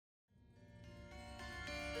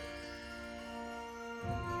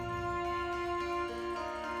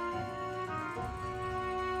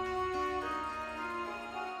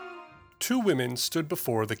Two women stood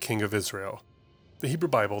before the king of Israel. The Hebrew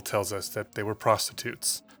Bible tells us that they were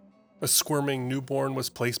prostitutes. A squirming newborn was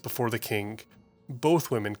placed before the king. Both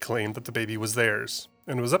women claimed that the baby was theirs,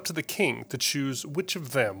 and it was up to the king to choose which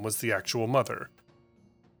of them was the actual mother.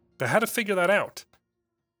 But how to figure that out?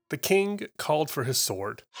 The king called for his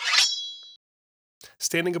sword.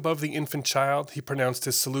 Standing above the infant child, he pronounced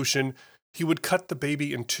his solution. He would cut the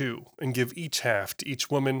baby in two and give each half to each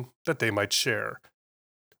woman that they might share.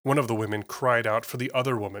 One of the women cried out for the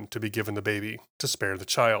other woman to be given the baby, to spare the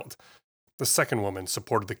child. The second woman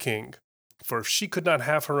supported the king, for if she could not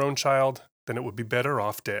have her own child, then it would be better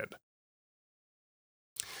off dead.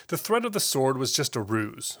 The threat of the sword was just a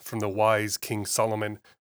ruse from the wise King Solomon.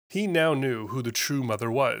 He now knew who the true mother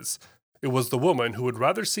was. It was the woman who would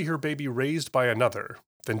rather see her baby raised by another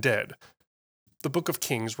than dead. The Book of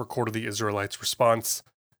Kings recorded the Israelites' response.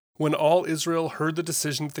 When all Israel heard the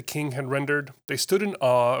decision that the king had rendered, they stood in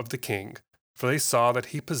awe of the king, for they saw that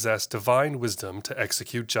he possessed divine wisdom to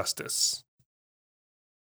execute justice.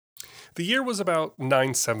 The year was about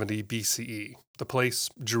 970 BCE, the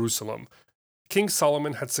place Jerusalem. King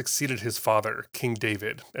Solomon had succeeded his father, King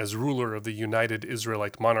David, as ruler of the united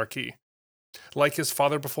Israelite monarchy. Like his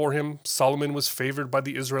father before him, Solomon was favored by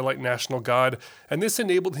the Israelite national God, and this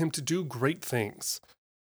enabled him to do great things.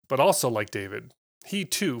 But also like David, he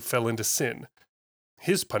too fell into sin.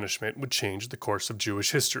 His punishment would change the course of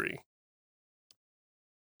Jewish history.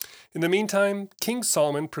 In the meantime, King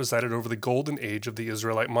Solomon presided over the golden age of the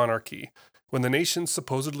Israelite monarchy, when the nation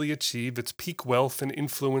supposedly achieved its peak wealth and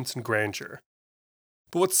influence and grandeur.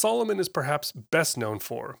 But what Solomon is perhaps best known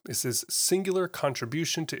for is his singular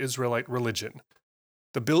contribution to Israelite religion,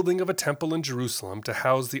 the building of a temple in Jerusalem to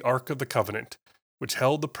house the Ark of the Covenant, which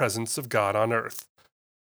held the presence of God on earth.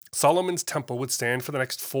 Solomon's temple would stand for the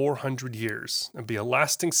next 400 years and be a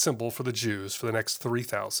lasting symbol for the Jews for the next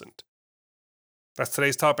 3,000. That's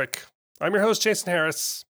today's topic. I'm your host, Jason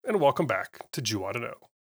Harris, and welcome back to Jew Ought to Know.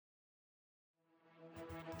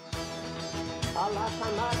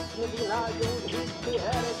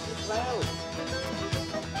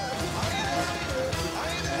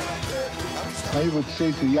 I would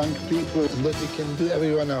say to young people that we can do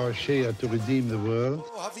everyone our share to redeem the world.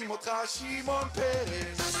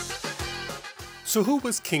 So who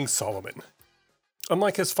was King Solomon?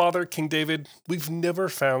 Unlike his father, King David, we've never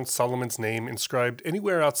found Solomon's name inscribed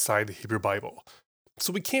anywhere outside the Hebrew Bible.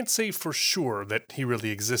 So we can't say for sure that he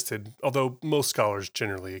really existed, although most scholars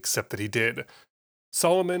generally accept that he did.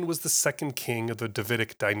 Solomon was the second king of the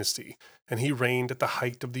Davidic dynasty, and he reigned at the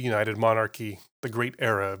height of the United Monarchy, the great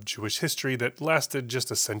era of Jewish history that lasted just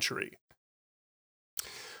a century.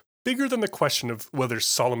 Bigger than the question of whether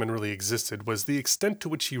Solomon really existed was the extent to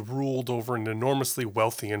which he ruled over an enormously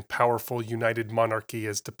wealthy and powerful united monarchy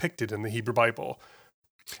as depicted in the Hebrew Bible.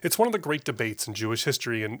 It's one of the great debates in Jewish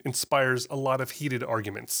history and inspires a lot of heated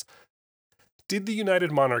arguments. Did the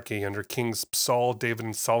united monarchy under Kings Saul, David,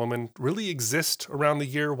 and Solomon really exist around the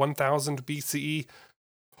year 1000 BCE?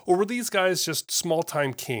 Or were these guys just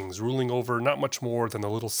small-time kings ruling over not much more than the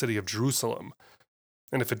little city of Jerusalem?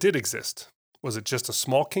 And if it did exist, was it just a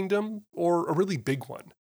small kingdom or a really big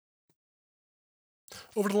one?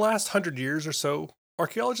 Over the last 100 years or so,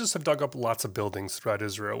 archaeologists have dug up lots of buildings throughout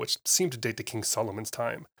Israel which seem to date to King Solomon's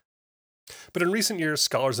time. But in recent years,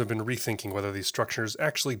 scholars have been rethinking whether these structures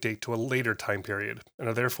actually date to a later time period and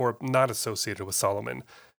are therefore not associated with Solomon.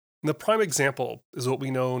 And the prime example is what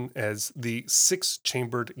we know as the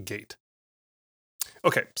six-chambered gate.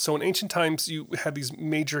 Okay, so in ancient times, you had these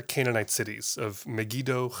major Canaanite cities of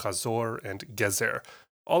Megiddo, Chazor, and Gezer,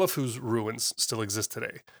 all of whose ruins still exist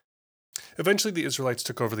today. Eventually, the Israelites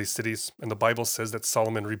took over these cities, and the Bible says that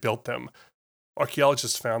Solomon rebuilt them.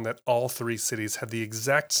 Archaeologists found that all three cities had the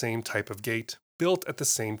exact same type of gate, built at the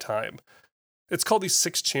same time. It's called the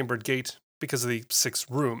six-chambered gate because of the 6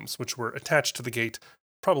 rooms which were attached to the gate,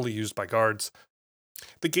 probably used by guards.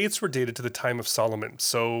 The gates were dated to the time of Solomon,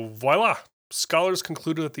 so voila! Scholars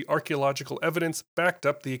concluded that the archaeological evidence backed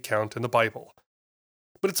up the account in the Bible.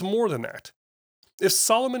 But it's more than that. If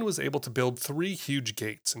Solomon was able to build 3 huge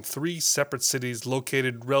gates in 3 separate cities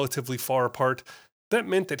located relatively far apart, that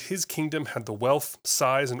meant that his kingdom had the wealth,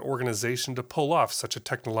 size, and organization to pull off such a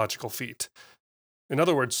technological feat. In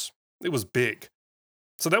other words, it was big.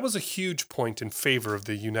 So that was a huge point in favor of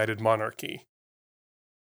the united monarchy.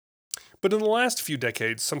 But in the last few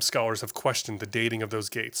decades, some scholars have questioned the dating of those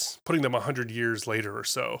gates, putting them 100 years later or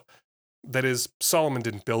so. That is, Solomon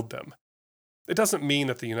didn't build them. It doesn't mean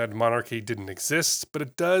that the united monarchy didn't exist, but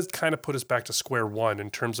it does kind of put us back to square one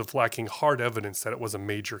in terms of lacking hard evidence that it was a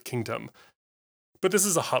major kingdom. But this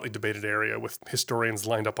is a hotly debated area with historians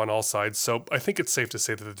lined up on all sides, so I think it's safe to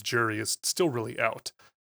say that the jury is still really out.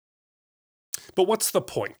 But what's the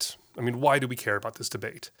point? I mean, why do we care about this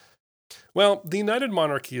debate? Well, the United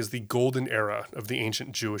Monarchy is the golden era of the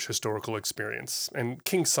ancient Jewish historical experience, and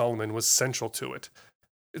King Solomon was central to it.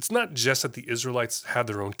 It's not just that the Israelites had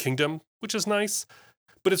their own kingdom, which is nice,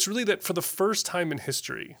 but it's really that for the first time in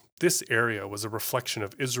history, this area was a reflection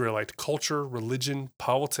of Israelite culture, religion,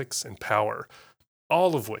 politics, and power,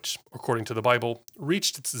 all of which, according to the Bible,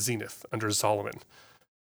 reached its zenith under Solomon.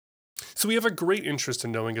 So we have a great interest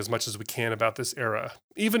in knowing as much as we can about this era,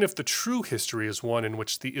 even if the true history is one in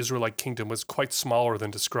which the Israelite kingdom was quite smaller than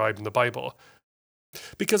described in the Bible.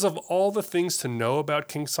 Because of all the things to know about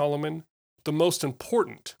King Solomon, the most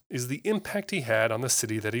important is the impact he had on the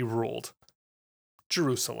city that he ruled,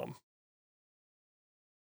 Jerusalem.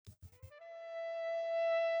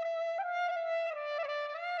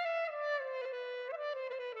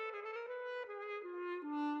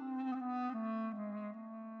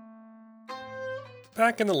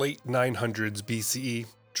 Back in the late 900s BCE,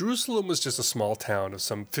 Jerusalem was just a small town of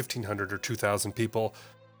some 1,500 or 2,000 people,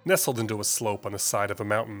 nestled into a slope on the side of a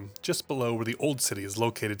mountain just below where the Old City is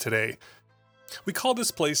located today. We call this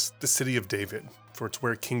place the City of David, for it's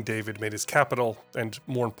where King David made his capital and,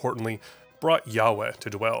 more importantly, brought Yahweh to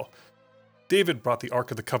dwell. David brought the Ark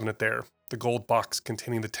of the Covenant there, the gold box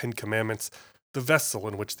containing the Ten Commandments, the vessel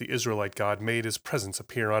in which the Israelite God made his presence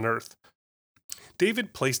appear on earth.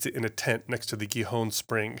 David placed it in a tent next to the Gihon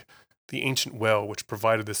Spring, the ancient well which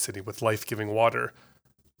provided the city with life-giving water.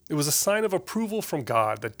 It was a sign of approval from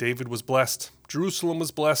God that David was blessed, Jerusalem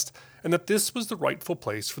was blessed, and that this was the rightful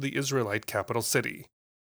place for the Israelite capital city.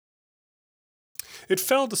 It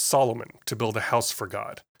fell to Solomon to build a house for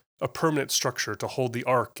God, a permanent structure to hold the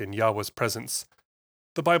ark in Yahweh's presence.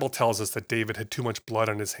 The Bible tells us that David had too much blood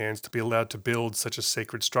on his hands to be allowed to build such a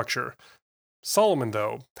sacred structure. Solomon,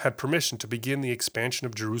 though, had permission to begin the expansion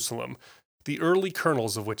of Jerusalem, the early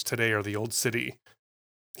kernels of which today are the Old City.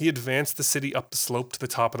 He advanced the city up the slope to the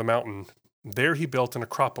top of the mountain. There he built an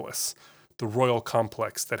acropolis, the royal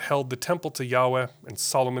complex that held the temple to Yahweh and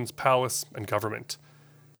Solomon's palace and government.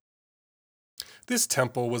 This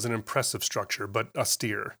temple was an impressive structure, but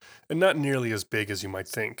austere, and not nearly as big as you might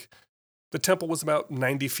think. The temple was about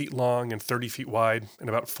 90 feet long and 30 feet wide, and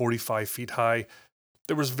about 45 feet high.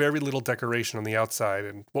 There was very little decoration on the outside,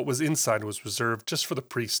 and what was inside was reserved just for the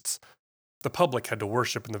priests. The public had to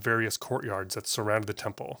worship in the various courtyards that surrounded the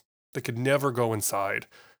temple. They could never go inside,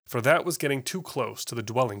 for that was getting too close to the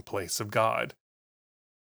dwelling place of God.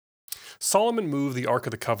 Solomon moved the Ark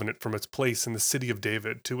of the Covenant from its place in the City of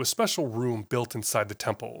David to a special room built inside the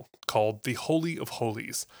temple, called the Holy of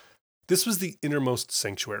Holies. This was the innermost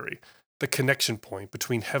sanctuary, the connection point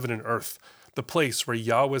between heaven and earth, the place where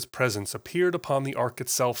Yahweh's presence appeared upon the ark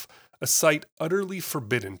itself, a sight utterly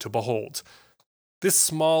forbidden to behold. This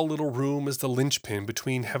small little room is the linchpin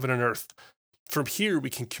between heaven and earth. From here we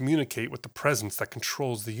can communicate with the presence that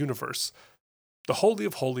controls the universe. The Holy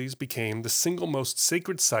of Holies became the single most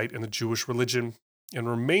sacred site in the Jewish religion, and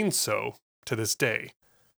remains so to this day.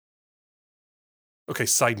 Okay,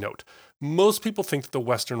 side note. Most people think that the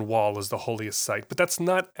Western Wall is the holiest site, but that's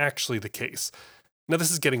not actually the case. Now,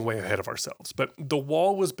 this is getting way ahead of ourselves, but the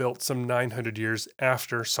wall was built some 900 years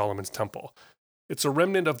after Solomon's temple. It's a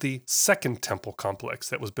remnant of the Second Temple complex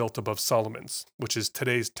that was built above Solomon's, which is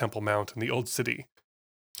today's Temple Mount in the Old City.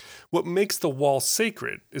 What makes the wall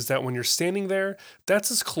sacred is that when you're standing there,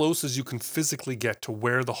 that's as close as you can physically get to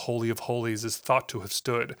where the Holy of Holies is thought to have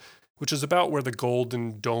stood, which is about where the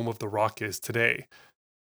golden dome of the rock is today.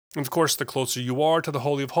 And of course, the closer you are to the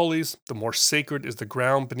Holy of Holies, the more sacred is the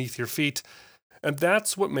ground beneath your feet, and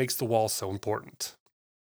that's what makes the wall so important.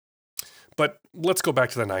 But let's go back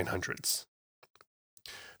to the 900s.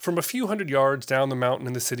 From a few hundred yards down the mountain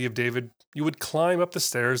in the City of David, you would climb up the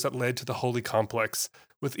stairs that led to the holy complex,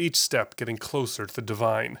 with each step getting closer to the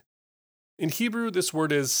divine. In Hebrew, this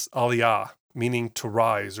word is aliyah, meaning to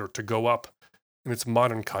rise or to go up. In its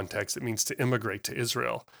modern context, it means to immigrate to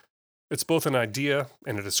Israel. It's both an idea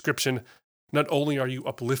and a description. Not only are you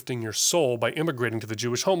uplifting your soul by immigrating to the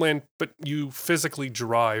Jewish homeland, but you physically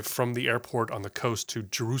drive from the airport on the coast to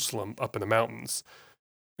Jerusalem up in the mountains.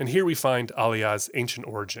 And here we find Aliyah's ancient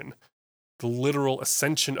origin, the literal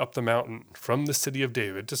ascension up the mountain from the City of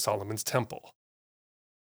David to Solomon's temple.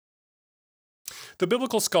 The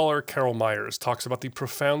biblical scholar Carol Myers talks about the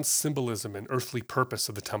profound symbolism and earthly purpose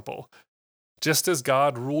of the temple. Just as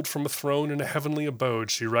God ruled from a throne in a heavenly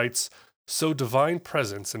abode, she writes, so divine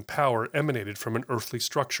presence and power emanated from an earthly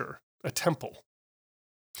structure, a temple.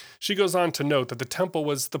 She goes on to note that the temple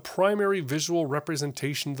was the primary visual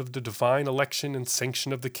representation of the divine election and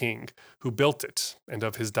sanction of the king who built it and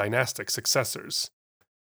of his dynastic successors.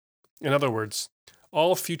 In other words,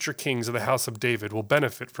 all future kings of the house of David will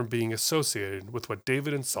benefit from being associated with what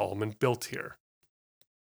David and Solomon built here.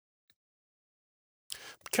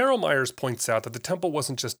 Carol Myers points out that the temple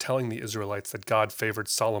wasn't just telling the Israelites that God favored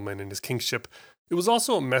Solomon and his kingship, it was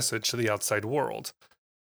also a message to the outside world.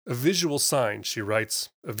 A visual sign, she writes,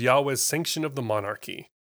 of Yahweh's sanction of the monarchy.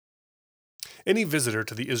 Any visitor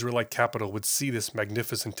to the Israelite capital would see this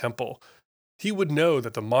magnificent temple. He would know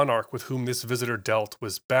that the monarch with whom this visitor dealt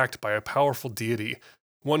was backed by a powerful deity,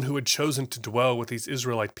 one who had chosen to dwell with these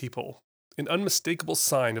Israelite people, an unmistakable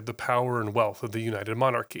sign of the power and wealth of the united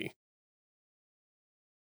monarchy.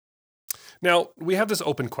 Now, we have this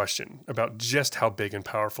open question about just how big and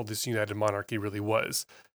powerful this united monarchy really was.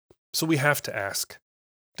 So we have to ask,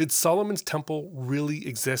 did Solomon's temple really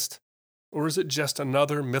exist, or is it just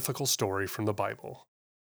another mythical story from the Bible?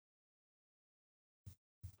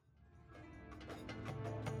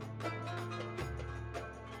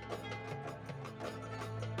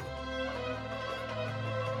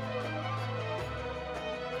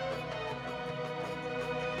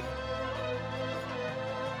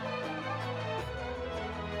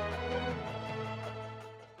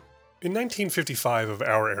 In 1955 of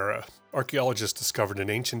our era, archaeologists discovered an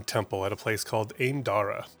ancient temple at a place called Ain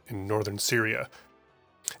Dara in northern Syria.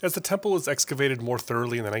 As the temple was excavated more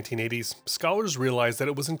thoroughly in the 1980s, scholars realized that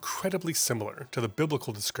it was incredibly similar to the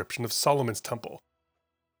biblical description of Solomon's temple.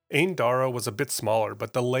 Ain Dara was a bit smaller,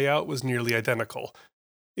 but the layout was nearly identical.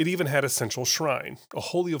 It even had a central shrine, a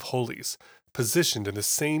Holy of Holies, positioned in the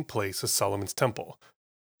same place as Solomon's temple.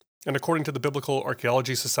 And according to the Biblical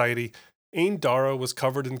Archaeology Society, Ain Dara was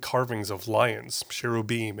covered in carvings of lions,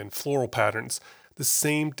 cherubim, and floral patterns, the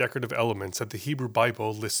same decorative elements that the Hebrew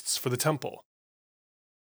Bible lists for the temple.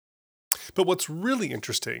 But what's really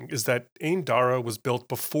interesting is that Ain Dara was built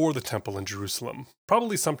before the temple in Jerusalem,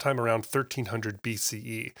 probably sometime around 1300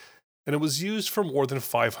 BCE, and it was used for more than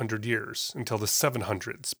 500 years, until the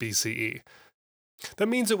 700s BCE. That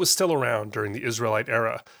means it was still around during the Israelite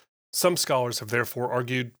era. Some scholars have therefore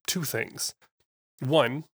argued two things.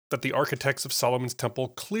 One, that the architects of Solomon's temple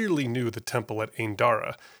clearly knew the temple at Ain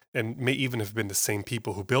Dara, and may even have been the same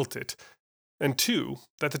people who built it. And two,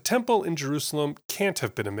 that the temple in Jerusalem can't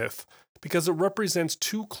have been a myth, because it represents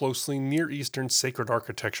too closely Near Eastern sacred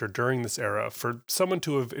architecture during this era for someone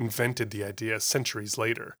to have invented the idea centuries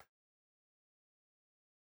later.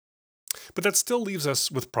 But that still leaves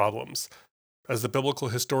us with problems. As the biblical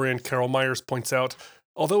historian Carol Myers points out,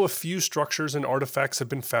 although a few structures and artifacts have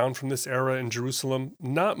been found from this era in Jerusalem,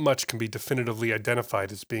 not much can be definitively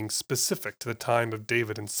identified as being specific to the time of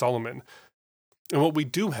David and Solomon. And what we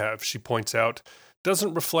do have, she points out,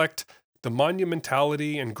 doesn't reflect the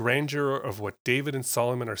monumentality and grandeur of what David and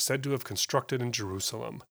Solomon are said to have constructed in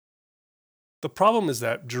Jerusalem. The problem is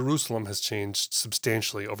that Jerusalem has changed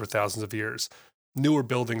substantially over thousands of years. Newer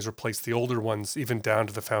buildings replaced the older ones, even down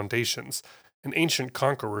to the foundations, and ancient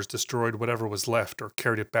conquerors destroyed whatever was left or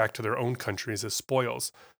carried it back to their own countries as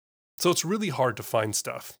spoils. So it's really hard to find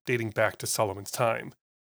stuff dating back to Solomon's time.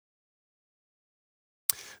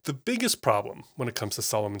 The biggest problem when it comes to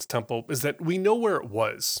Solomon's temple is that we know where it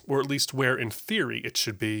was, or at least where in theory it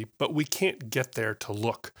should be, but we can't get there to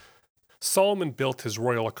look. Solomon built his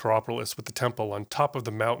royal acropolis with the temple on top of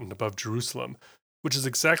the mountain above Jerusalem, which is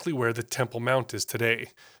exactly where the Temple Mount is today,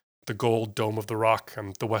 the gold dome of the rock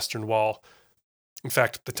on the western wall. In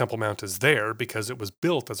fact, the Temple Mount is there because it was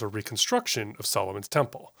built as a reconstruction of Solomon's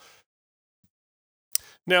temple.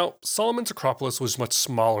 Now, Solomon's Acropolis was much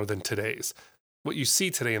smaller than today's. What you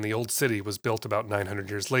see today in the Old City was built about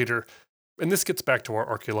 900 years later, and this gets back to our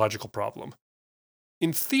archaeological problem.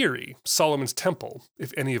 In theory, Solomon's temple,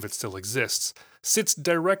 if any of it still exists, sits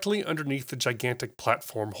directly underneath the gigantic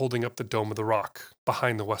platform holding up the Dome of the Rock,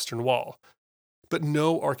 behind the western wall. But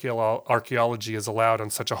no archaeology is allowed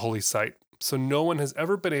on such a holy site, so no one has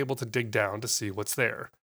ever been able to dig down to see what's there.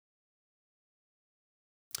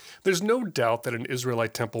 There's no doubt that an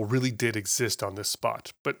Israelite temple really did exist on this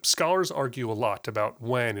spot, but scholars argue a lot about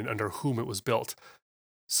when and under whom it was built.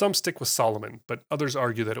 Some stick with Solomon, but others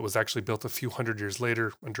argue that it was actually built a few hundred years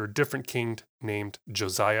later under a different king named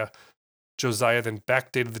Josiah. Josiah then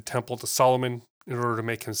backdated the temple to Solomon in order to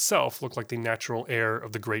make himself look like the natural heir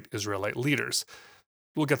of the great Israelite leaders.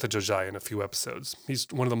 We'll get to Josiah in a few episodes. He's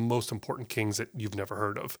one of the most important kings that you've never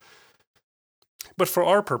heard of. But for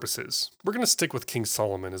our purposes, we're going to stick with King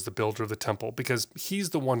Solomon as the builder of the temple because he's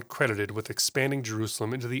the one credited with expanding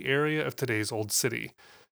Jerusalem into the area of today's Old City.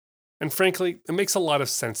 And frankly, it makes a lot of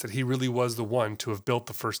sense that he really was the one to have built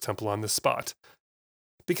the first temple on this spot.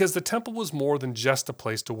 Because the temple was more than just a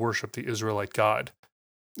place to worship the Israelite God.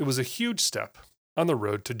 It was a huge step on the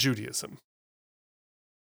road to Judaism.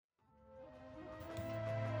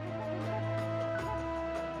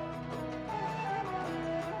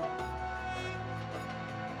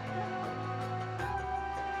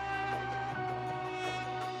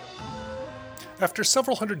 After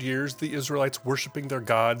several hundred years, the Israelites worshiping their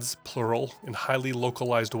gods, plural, in highly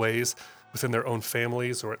localized ways, within their own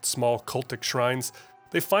families or at small cultic shrines,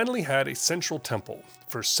 they finally had a central temple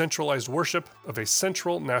for centralized worship of a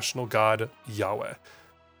central national god, Yahweh.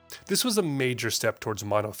 This was a major step towards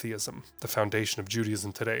monotheism, the foundation of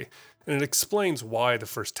Judaism today, and it explains why the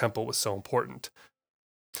first temple was so important.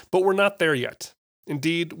 But we're not there yet.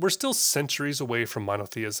 Indeed, we're still centuries away from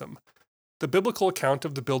monotheism. The biblical account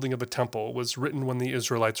of the building of the temple was written when the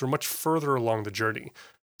Israelites were much further along the journey,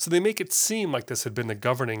 so they make it seem like this had been the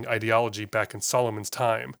governing ideology back in Solomon's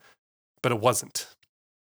time, but it wasn't.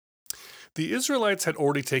 The Israelites had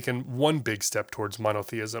already taken one big step towards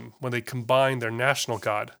monotheism when they combined their national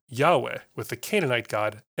god, Yahweh, with the Canaanite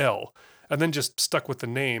god, El, and then just stuck with the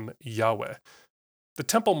name Yahweh. The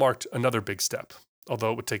temple marked another big step,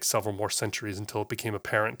 although it would take several more centuries until it became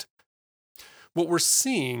apparent. What we're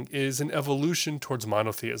seeing is an evolution towards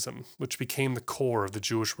monotheism, which became the core of the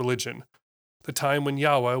Jewish religion. The time when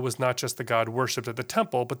Yahweh was not just the God worshipped at the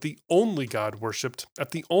temple, but the only God worshipped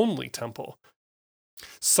at the only temple.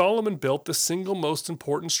 Solomon built the single most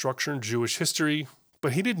important structure in Jewish history,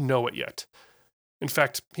 but he didn't know it yet. In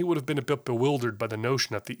fact, he would have been a bit bewildered by the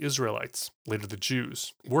notion that the Israelites, later the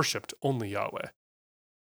Jews, worshipped only Yahweh.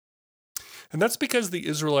 And that's because the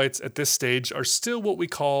Israelites at this stage are still what we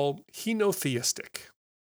call henotheistic.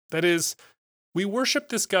 That is, we worship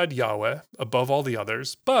this God Yahweh above all the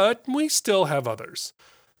others, but we still have others.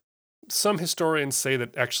 Some historians say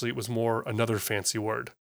that actually it was more another fancy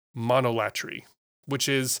word, monolatry, which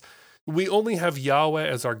is we only have Yahweh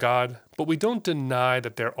as our God, but we don't deny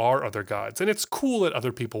that there are other gods, and it's cool that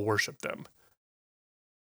other people worship them.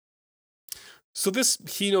 So this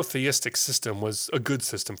henotheistic system was a good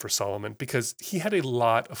system for Solomon because he had a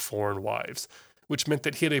lot of foreign wives, which meant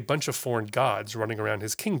that he had a bunch of foreign gods running around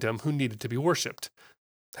his kingdom who needed to be worshipped.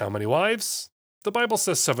 How many wives? The Bible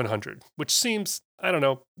says 700, which seems,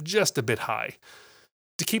 just a bit high.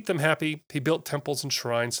 To keep them happy, he built temples and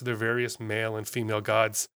shrines to their various male and female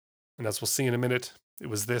gods. And as we'll see in a minute, it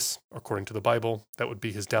was this, according to the Bible, that would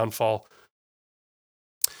be his downfall.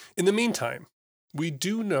 In the meantime, we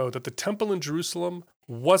do know that the temple in Jerusalem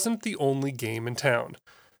wasn't the only game in town.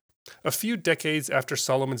 A few decades after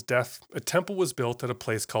Solomon's death, a temple was built at a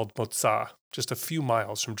place called Motzah, just a few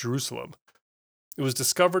miles from Jerusalem. It was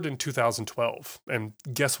discovered in 2012, and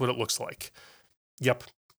guess what it looks like? Yep,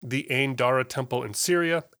 the Ain Dara temple in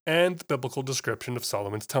Syria and the biblical description of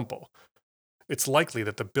Solomon's temple. It's likely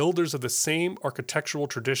that the builders of the same architectural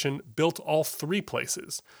tradition built all three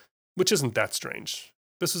places, which isn't that strange.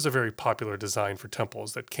 This was a very popular design for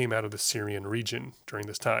temples that came out of the Syrian region during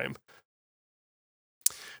this time.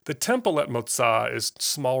 The temple at Motzah is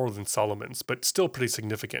smaller than Solomon's, but still pretty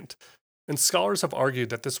significant, and scholars have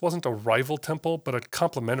argued that this wasn't a rival temple, but a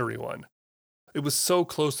complementary one. It was so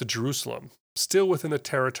close to Jerusalem, still within the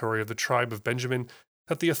territory of the tribe of Benjamin,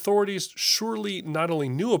 that the authorities surely not only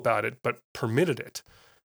knew about it, but permitted it.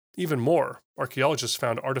 Even more, archaeologists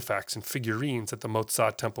found artifacts and figurines at the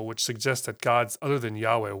Motzah temple which suggest that gods other than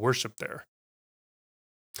Yahweh worshipped there.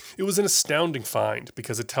 It was an astounding find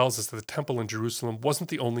because it tells us that the temple in Jerusalem wasn't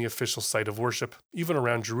the only official site of worship, even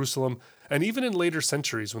around Jerusalem, and even in later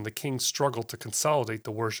centuries when the kings struggled to consolidate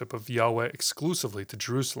the worship of Yahweh exclusively to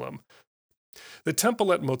Jerusalem. The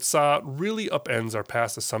temple at Motzah really upends our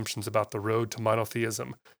past assumptions about the road to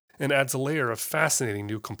monotheism, and adds a layer of fascinating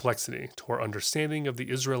new complexity to our understanding of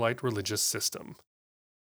the Israelite religious system.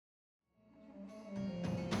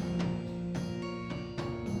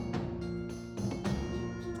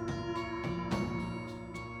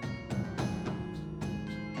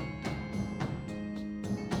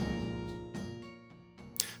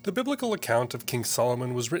 The biblical account of King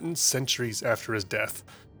Solomon was written centuries after his death,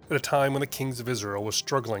 at a time when the kings of Israel were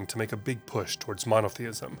struggling to make a big push towards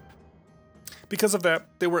monotheism. Because of that,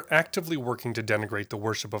 they were actively working to denigrate the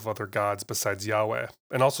worship of other gods besides Yahweh,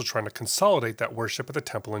 and also trying to consolidate that worship at the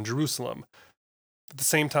temple in Jerusalem. At the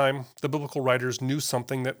same time, the biblical writers knew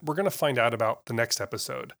something that we're going to find out about the next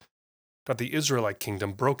episode, that the Israelite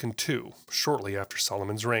kingdom broke in two shortly after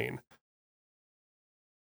Solomon's reign.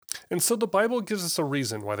 And so the Bible gives us a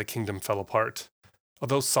reason why the kingdom fell apart.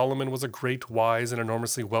 Although Solomon was a great, wise, and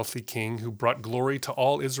enormously wealthy king who brought glory to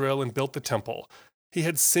all Israel and built the temple, He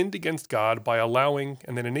had sinned against God by allowing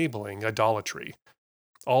and then enabling idolatry.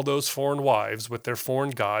 All those foreign wives with their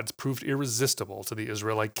foreign gods proved irresistible to the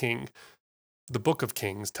Israelite king. The Book of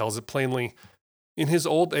Kings tells it plainly. In his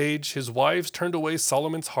old age, his wives turned away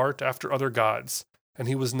Solomon's heart after other gods, and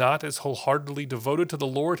he was not as wholeheartedly devoted to the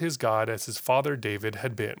Lord his God as his father David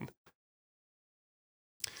had been.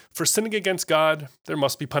 For sinning against God, there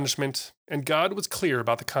must be punishment, and God was clear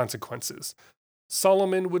about the consequences.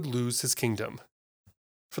 Solomon would lose his kingdom.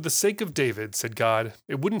 For the sake of David, said God,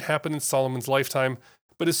 it wouldn't happen in Solomon's lifetime,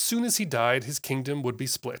 but as soon as he died, his kingdom would be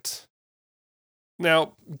split.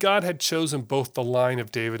 Now, God had chosen both the line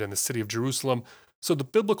of David and the city of Jerusalem, so the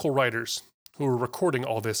biblical writers, who were recording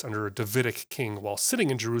all this under a Davidic king while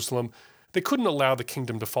sitting in Jerusalem, they couldn't allow the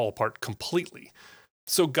kingdom to fall apart completely.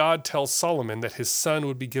 So God tells Solomon that his son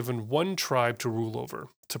would be given one tribe to rule over,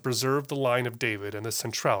 to preserve the line of David and the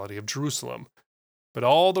centrality of Jerusalem. But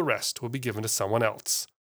all the rest would be given to someone else.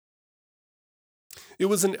 It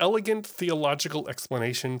was an elegant theological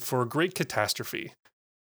explanation for a great catastrophe.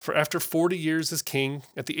 For after 40 years as king,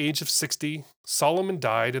 at the age of 60, Solomon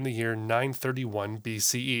died in the year 931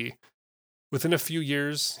 BCE. Within a few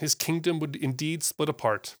years, his kingdom would indeed split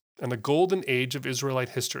apart, and the golden age of Israelite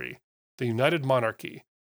history, the united monarchy,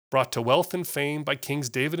 brought to wealth and fame by kings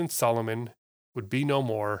David and Solomon, would be no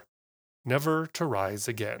more, never to rise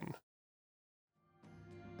again.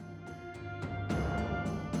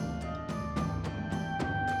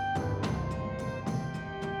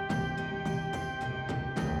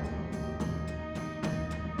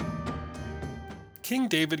 King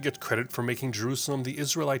David gets credit for making Jerusalem the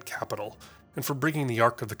Israelite capital, and for bringing the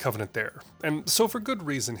Ark of the Covenant there, and so for good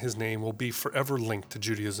reason his name will be forever linked to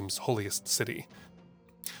Judaism's holiest city.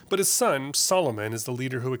 But his son, Solomon, is the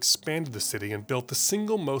leader who expanded the city and built the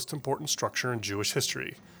single most important structure in Jewish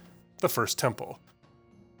history, the First Temple.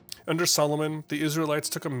 Under Solomon, the Israelites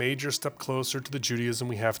took a major step closer to the Judaism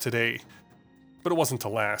we have today, but it wasn't to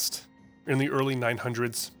last. In the early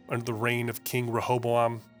 900s, under the reign of King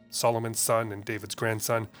Rehoboam, Solomon's son and David's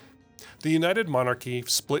grandson, the united monarchy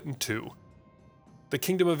split in two. The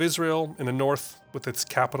kingdom of Israel in the north, with its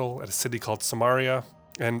capital at a city called Samaria,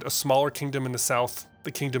 and a smaller kingdom in the south,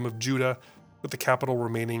 the kingdom of Judah, with the capital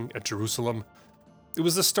remaining at Jerusalem. It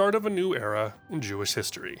was the start of a new era in Jewish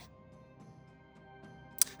history.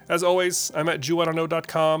 As always, I'm at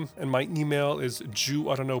JewOughtaKnow.com, and my email is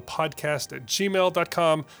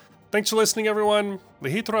JewOughtaKnowPodcast@gmail.com. Thanks for listening, everyone.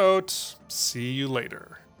 Lehitraot. See you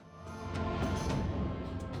later.